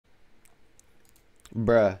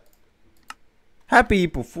Bruh. Happy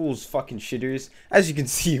April Fool's fucking shitters. As you can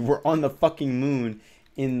see, we're on the fucking moon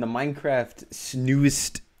in the Minecraft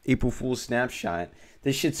newest April Fool's snapshot.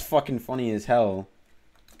 This shit's fucking funny as hell.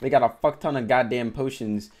 They got a fuck ton of goddamn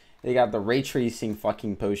potions. They got the ray tracing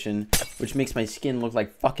fucking potion, which makes my skin look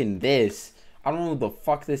like fucking this. I don't know what the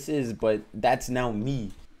fuck this is, but that's now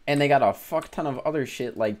me. And they got a fuck ton of other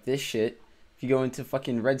shit like this shit. If you go into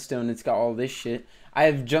fucking redstone, it's got all this shit. I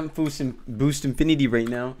have jump boost infinity right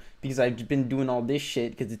now because I've been doing all this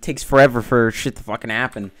shit because it takes forever for shit to fucking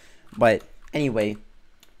happen. But anyway,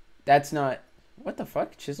 that's not... What the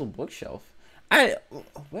fuck? Chiseled bookshelf.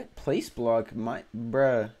 What place block?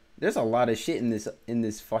 Bruh. There's a lot of shit in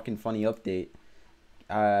this fucking funny update.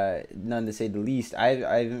 None to say the least. I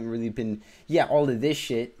haven't really been... Yeah, all of this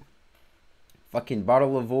shit. Fucking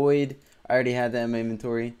bottle of void. I already had that in my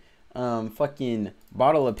inventory. Fucking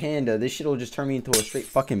bottle of panda. This shit will just turn me into a straight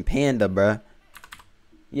fucking panda, bruh.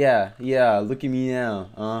 Yeah, look at me now.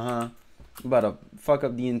 I'm about to fuck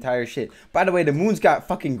up the entire shit. By the way, the moon's got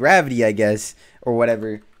fucking gravity, I guess. Or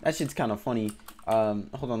whatever. That shit's kind of funny.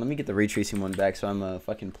 Hold on, let me get the ray tracing one back so I'm a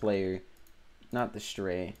fucking player. Not the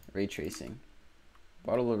stray. Ray tracing.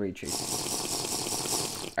 Bottle of ray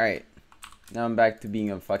tracing. Alright. Now I'm back to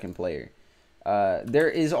being a fucking player. There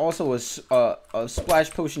is also a splash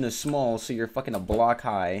potion of small, so you're fucking a block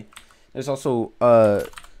high. There's also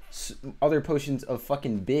other potions of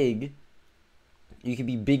fucking big. You can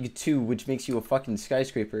be big too, which makes you a fucking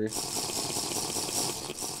skyscraper.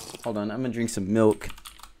 Hold on, I'm gonna drink some milk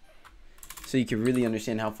so you can really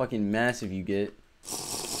understand how fucking massive you get.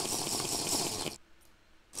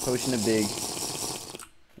 Potion of big.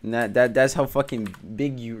 And that's how fucking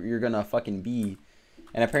big you're gonna fucking be.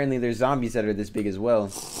 And apparently there's zombies that are this big as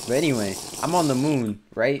well. But anyway, I'm on the moon,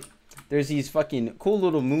 right? There's these fucking cool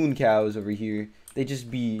little moon cows over here. They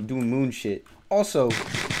just be doing moon shit. Also,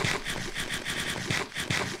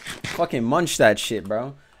 fucking munch that shit,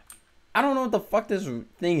 bro. I don't know what the fuck this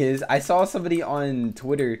thing is. I saw somebody on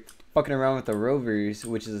Twitter fucking around with the rovers,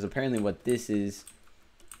 which is apparently what this is.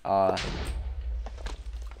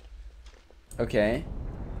 Okay.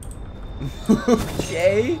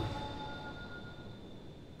 Okay.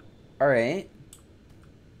 Alright.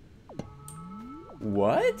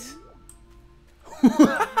 What?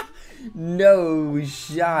 No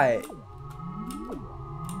shot.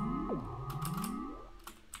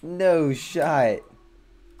 No shot.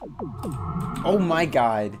 Oh my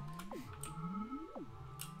god.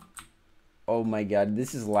 Oh my god.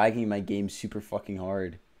 This is lagging my game super fucking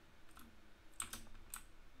hard.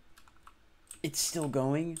 It's still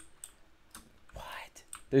going? What?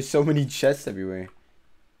 There's so many chests everywhere.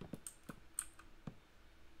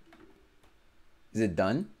 Is it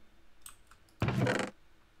done?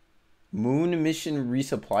 Moon mission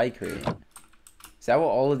resupply crate. Is that what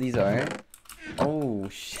all of these are? Oh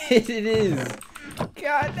shit, it is.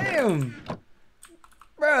 God damn.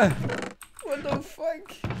 Bruh. What the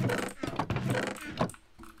fuck?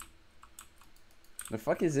 The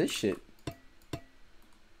fuck is this shit?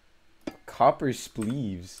 Copper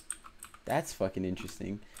spleeves. That's fucking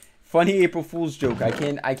interesting. Funny April Fool's joke. I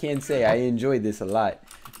can't say I enjoyed this a lot.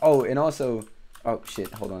 Oh, and also... Oh,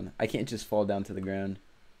 shit. Hold on. I can't just fall down to the ground.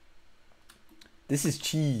 This is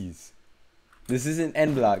cheese. This isn't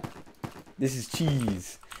end block. This is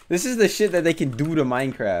cheese. This is the shit that they can do to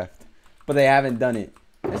Minecraft. But they haven't done it.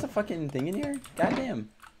 There's a fucking thing in here? Goddamn.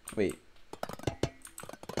 Wait.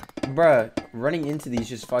 Bruh. Running into these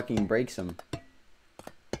just fucking breaks them.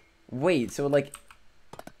 Wait. So, like...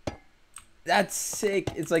 That's sick.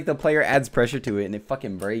 It's like the player adds pressure to it and it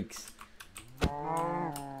fucking breaks.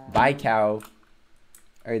 Bye, cow.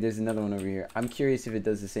 Alright, there's another one over here. I'm curious if it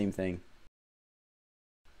does the same thing.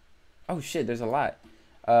 Oh shit, there's a lot.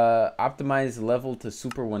 Optimize level to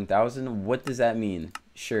super 1000. What does that mean?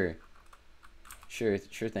 Sure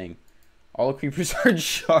thing. All creepers are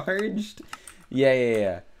charged.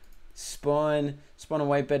 Yeah. Spawn a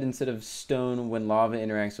white bed instead of stone when lava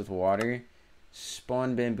interacts with water.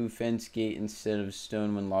 Spawn bamboo fence gate instead of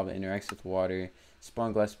stone when lava interacts with water.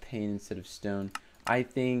 Spawn glass pane instead of stone. I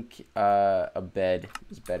think a bed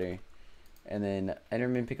is better. And then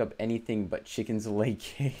Enderman pick up anything but chicken's leg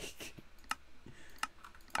cake.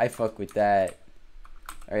 I fuck with that.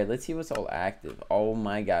 Alright, let's see what's all active. Oh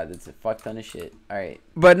my god, that's a fuck ton of shit. Alright.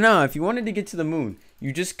 But no, if you wanted to get to the moon,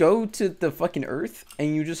 you just go to the fucking earth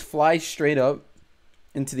and you just fly straight up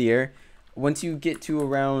into the air. Once you get to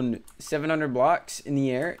around 700 blocks in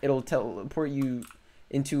the air, it'll teleport you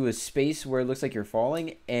into a space where it looks like you're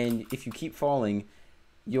falling. And if you keep falling,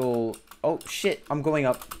 you'll... Oh, shit. I'm going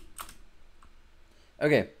up.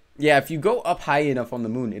 Okay. Yeah, if you go up high enough on the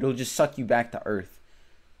moon, it'll just suck you back to Earth.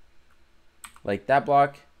 Like that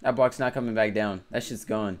block's not coming back down. That shit's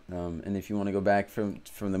gone. And if you want to go back from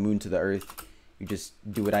the moon to the earth, you just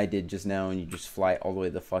do what I did just now, and you just fly all the way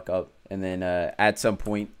the fuck up. And then at some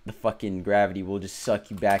point, the fucking gravity will just suck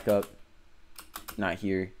you back up. Not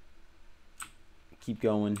here. Keep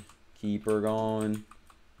going. Keep her going.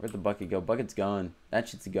 Where'd the bucket go? Bucket's gone. That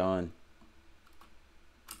shit's gone.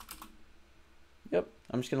 Yep.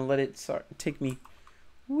 I'm just gonna let it take me.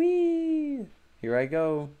 Whee! Here I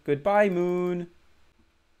go. Goodbye, moon.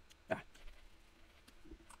 Ah.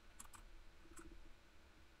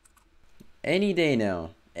 Any day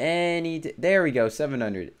now. Any day. There we go.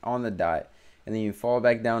 700 on the dot. And then you fall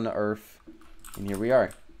back down to earth. And here we are.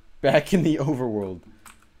 Back in the overworld.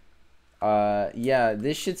 Yeah,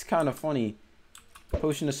 this shit's kind of funny.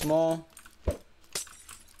 Potion of small.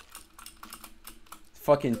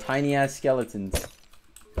 Fucking tiny ass skeletons.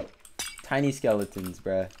 Tiny skeletons,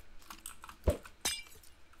 bruh.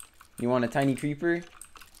 You want a tiny creeper?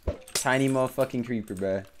 Tiny motherfucking creeper,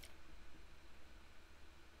 bruh.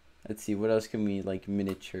 Let's see, what else can we, like,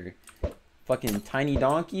 miniature? Fucking tiny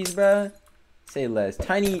donkeys, bruh? Say less.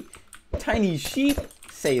 Tiny sheep?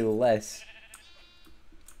 Say less.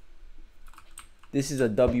 This is a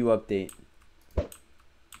W update.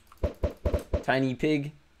 Tiny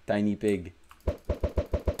pig? Tiny pig.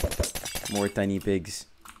 More tiny pigs.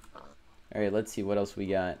 Alright, let's see what else we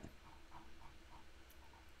got.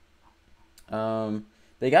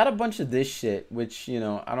 They got a bunch of this shit, which, you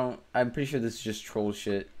know, I'm pretty sure this is just troll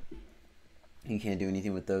shit. You can't do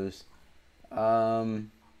anything with those. But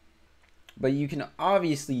you can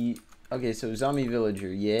obviously, okay, so zombie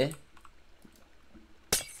villager, yeah?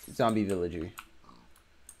 Zombie villager.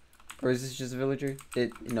 Or is this just a villager?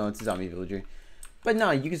 No, it's a zombie villager. But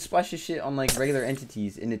no, you can splash this shit on like regular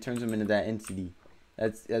entities and it turns them into that entity.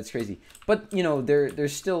 That's crazy. But you know, they're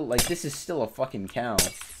still like, this is still a fucking cow.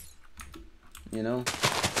 You know?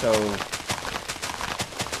 So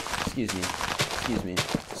excuse me.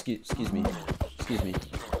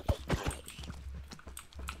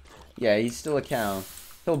 Yeah, he's still a cow.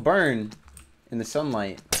 He'll burn in the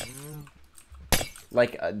sunlight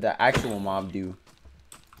like the actual mob do.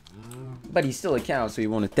 But he's still a cow, so he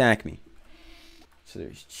won't attack me. So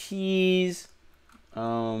there's cheese.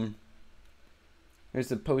 There's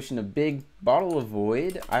a potion of big bottle of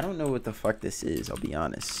void. I don't know what the fuck this is, I'll be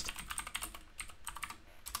honest.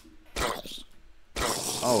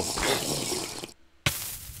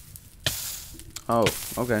 Oh,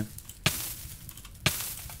 okay.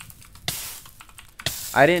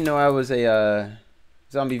 I didn't know I was a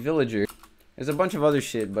zombie villager. There's a bunch of other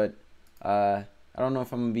shit, but I don't know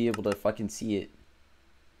if I'm gonna be able to fucking see it.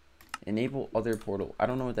 Enable other portal. I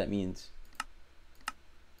don't know what that means.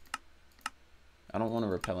 I don't want to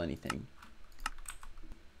repel anything.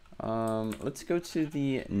 Let's go to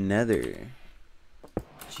the nether.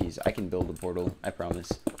 Jeez, I can build a portal, I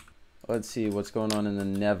promise. Let's see what's going on in the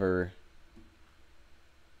nether.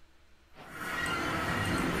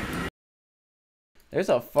 There's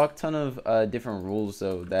a fuck ton of different rules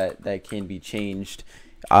though that can be changed.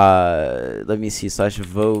 Let me see,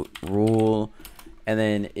 /vote rule, and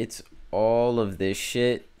then it's all of this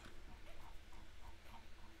shit.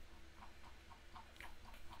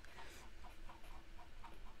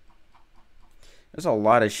 There's a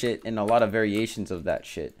lot of shit and a lot of variations of that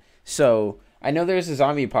shit. So I know there's a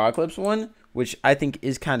zombie apocalypse one, which I think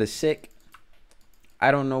is kind of sick.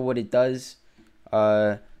 I don't know what it does.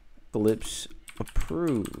 Apocalypse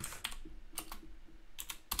approve.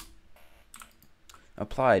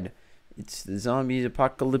 Applied. It's the zombies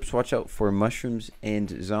apocalypse. Watch out for mushrooms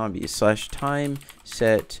and zombies. /time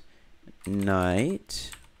set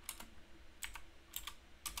night.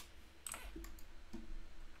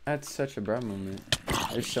 That's such a bad moment.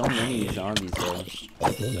 There's so many zombies though.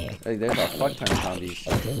 Like, there's a fuck ton of zombies.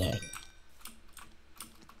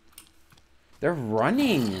 They're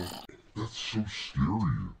running. That's so scary.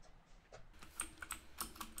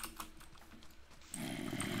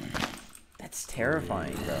 That's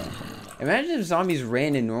terrifying, bro. Imagine if zombies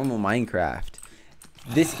ran in normal Minecraft.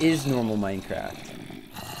 This is normal Minecraft.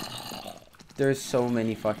 There's so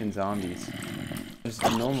many fucking zombies. There's the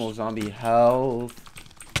normal zombie health.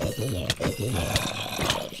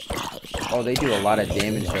 Oh, they do a lot of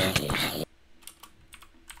damage though.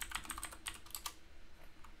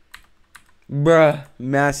 Bruh,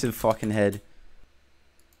 massive fucking head.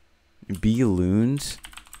 Bee-loons?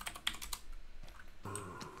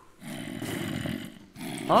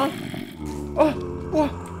 Huh? Oh,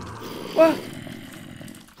 what? What?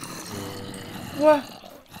 What?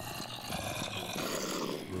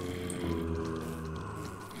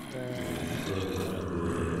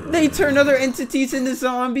 They turn other entities into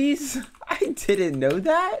zombies? I didn't know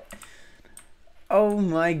that. Oh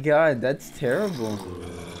my god, that's terrible.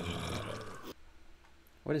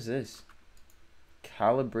 What is this?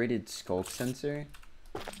 Calibrated skulk sensor?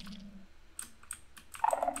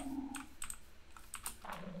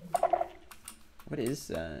 What is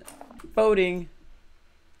that? Voting.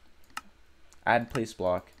 Add place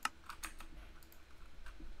block.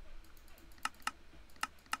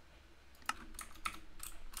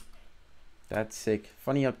 That's sick.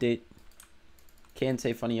 Funny update. Can't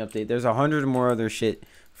say funny update. There's 100 more other shit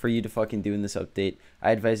for you to fucking do in this update.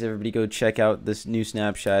 I advise everybody go check out this new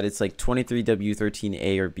snapshot. It's like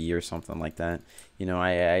 23W13A or B or something like that. You know,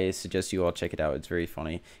 I suggest you all check it out. It's very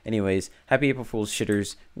funny. Anyways, happy April Fool's,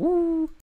 shitters. Woo!